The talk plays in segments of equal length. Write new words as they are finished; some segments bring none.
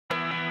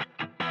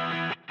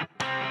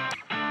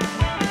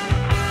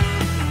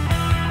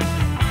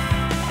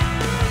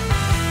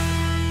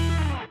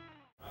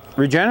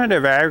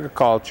Regenerative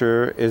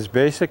agriculture is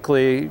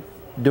basically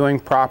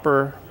doing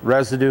proper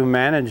residue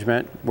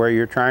management where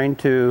you're trying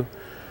to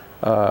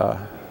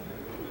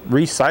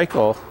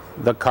recycle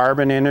the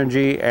carbon,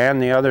 energy,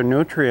 and the other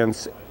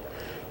nutrients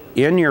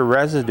in your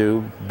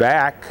residue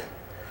back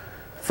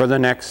for the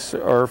next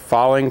or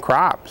following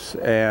crops.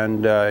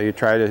 And you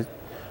try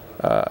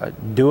to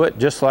do it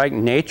just like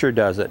nature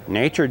does it.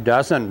 Nature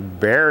doesn't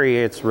bury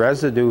its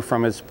residue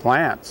from its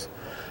plants,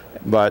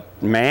 but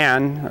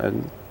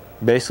man,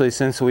 basically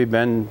since we've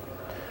been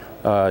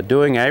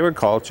doing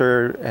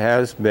agriculture,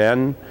 has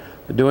been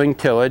doing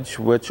tillage,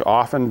 which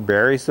often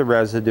buries the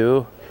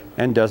residue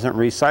and doesn't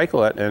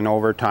recycle it. And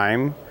over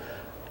time,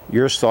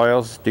 your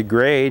soils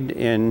degrade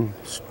in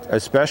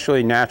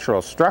especially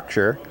natural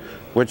structure,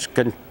 which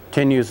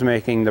continues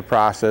making the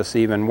process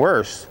even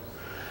worse.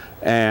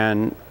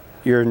 And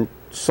your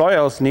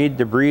soils need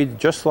to breathe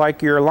just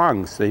like your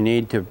lungs. They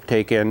need to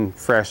take in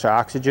fresh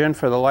oxygen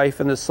for the life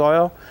in the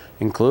soil,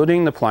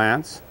 including the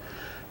plants,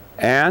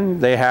 and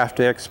they have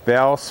to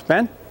expel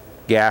spent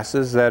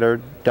gases that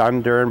are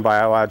done during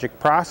biologic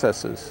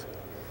processes.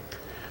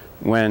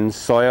 When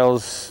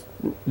soils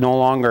no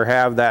longer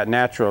have that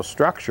natural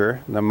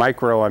structure, the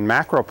micro and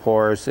macro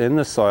pores in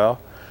the soil,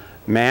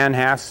 man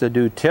has to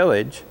do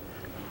tillage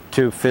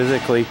to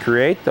physically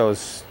create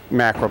those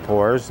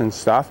macropores and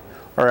stuff,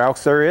 or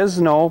else there is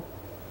no,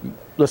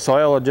 the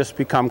soil will just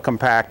become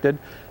compacted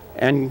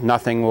and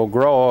nothing will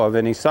grow of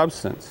any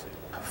substance.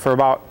 For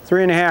about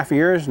 3.5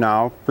 years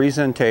now,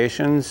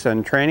 presentations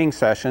and training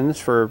sessions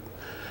for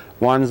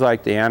ones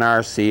like the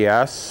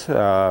NRCS,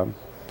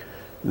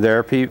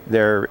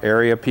 their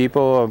area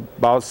people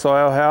about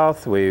soil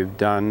health. We've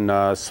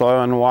done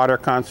soil and water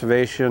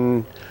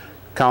conservation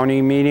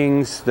county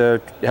meetings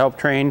to help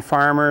train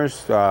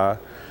farmers.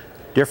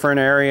 Different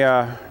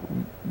area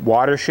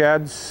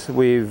watersheds.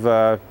 We've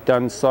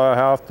done soil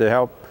health to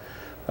help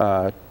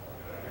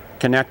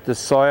connect the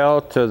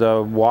soil to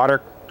the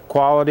water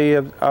quality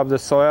of the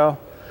soil.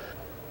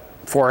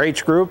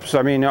 4-H groups,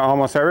 I mean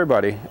almost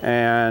everybody.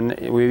 And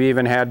we've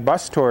even had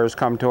bus tours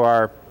come to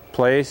our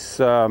place.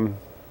 The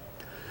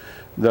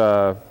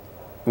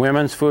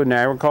Women's Food and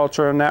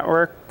Agricultural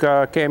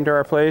Network came to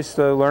our place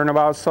to learn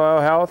about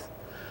soil health.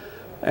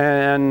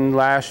 And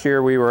last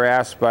year we were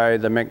asked by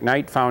the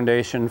McKnight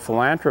Foundation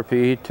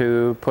Philanthropy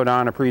to put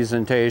on a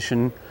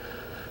presentation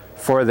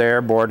for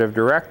their board of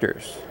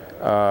directors.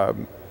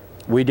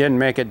 We didn't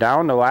make it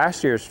down to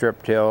last year's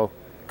strip till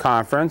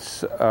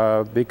conference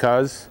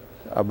because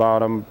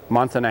about a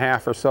month and a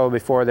half or so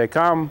before they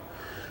come,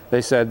 they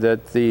said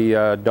that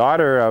the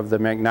daughter of the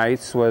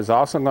McKnights was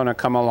also going to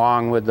come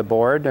along with the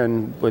board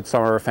and with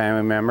some of her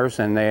family members,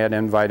 and they had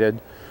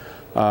invited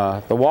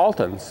the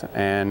Waltons.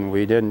 And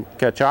we didn't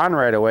catch on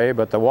right away,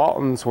 but the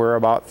Waltons were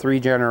about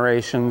 3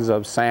 generations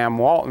of Sam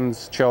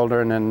Walton's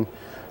children and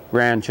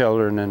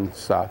grandchildren and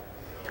stuff.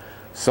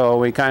 So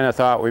we kind of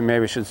thought we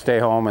maybe should stay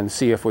home and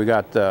see if we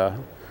got the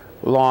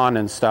lawn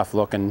and stuff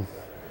looking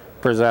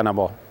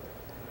presentable.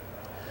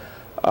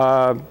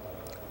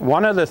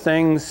 One of the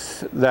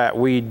things that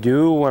we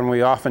do when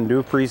we often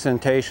do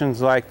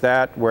presentations like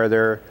that, where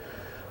there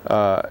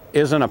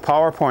isn't a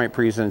PowerPoint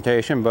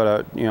presentation,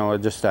 but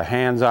just a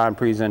hands-on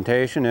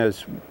presentation,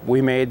 is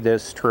we made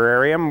this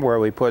terrarium where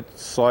we put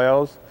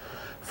soils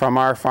from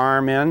our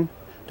farm in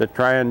to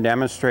try and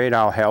demonstrate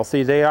how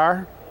healthy they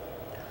are.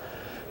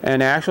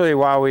 And actually,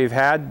 while we've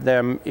had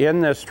them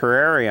in this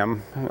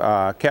terrarium,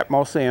 kept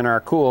mostly in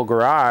our cool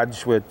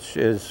garage, which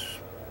is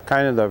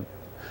kind of the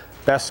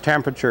best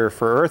temperature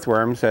for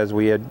earthworms, as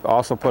we had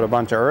also put a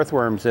bunch of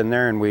earthworms in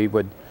there, and we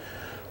would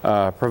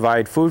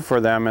provide food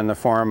for them in the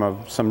form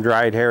of some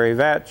dried hairy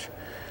vetch.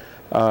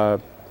 The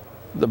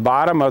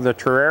bottom of the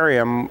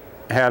terrarium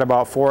had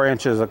about 4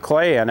 inches of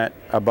clay in it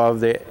above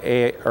the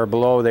A or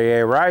below the A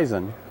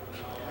horizon.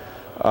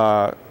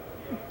 About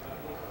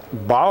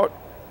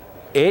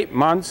 8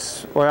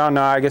 months, well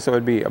no, I guess it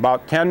would be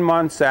about 10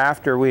 months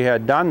after we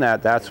had done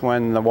that, that's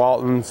when the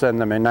Waltons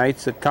and the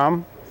Minnites had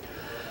come.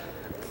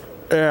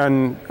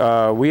 And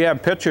we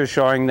have pictures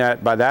showing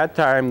that by that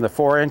time the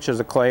 4 inches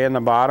of clay in the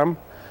bottom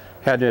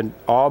had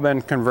all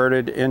been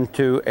converted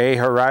into A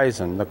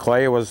horizon. The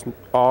clay was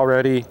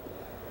already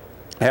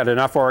had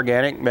enough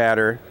organic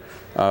matter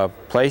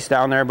placed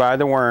down there by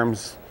the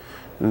worms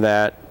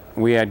that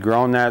we had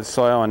grown that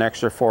soil an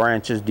extra 4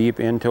 inches deep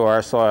into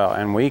our soil.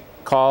 And we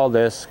call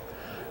this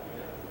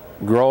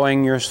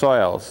growing your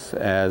soils.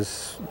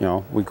 As you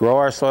know, we grow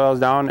our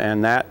soils down,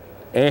 and that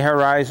A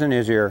horizon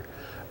is your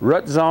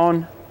root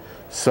zone.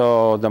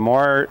 So the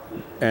more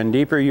and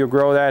deeper you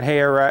grow that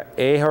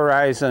A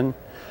horizon,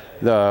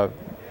 the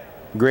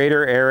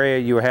greater area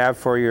you have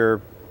for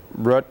your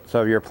roots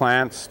of your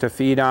plants to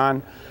feed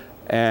on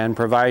and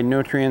provide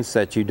nutrients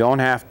that you don't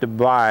have to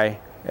buy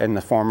in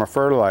the form of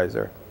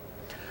fertilizer.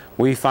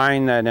 We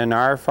find that in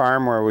our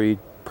farm where we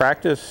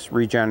practice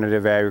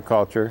regenerative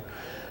agriculture,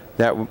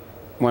 that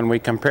when we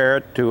compare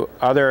it to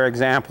other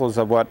examples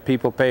of what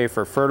people pay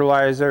for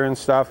fertilizer and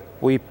stuff,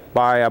 we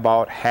buy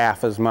about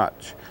half as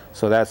much.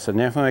 So that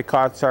significantly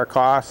cuts our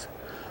costs.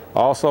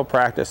 Also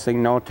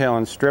practicing no-till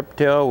and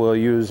strip-till. We'll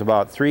use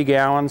about 3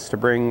 gallons to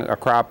bring a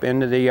crop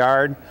into the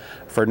yard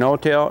for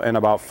no-till and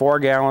about 4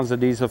 gallons of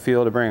diesel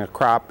fuel to bring a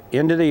crop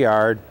into the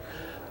yard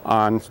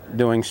on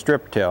doing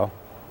strip-till.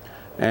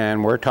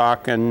 And we're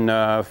talking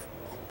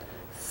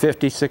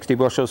 50, 60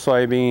 bushel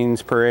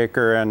soybeans per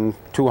acre and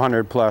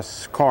 200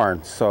 plus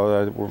corn.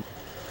 So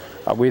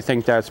we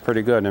think that's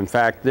pretty good. In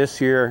fact,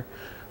 this year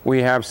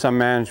we have some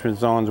management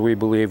zones we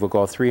believe will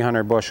go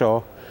 300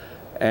 bushel,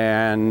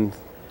 and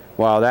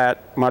while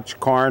that much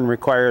corn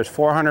requires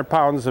 400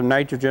 pounds of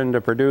nitrogen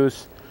to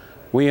produce,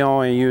 we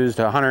only used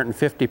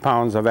 150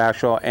 pounds of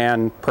actual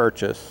and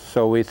purchase.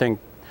 So we think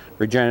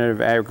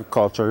regenerative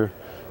agriculture,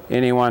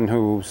 anyone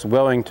who's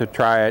willing to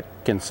try it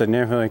can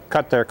significantly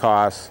cut their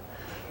costs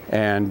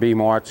and be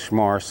much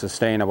more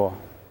sustainable.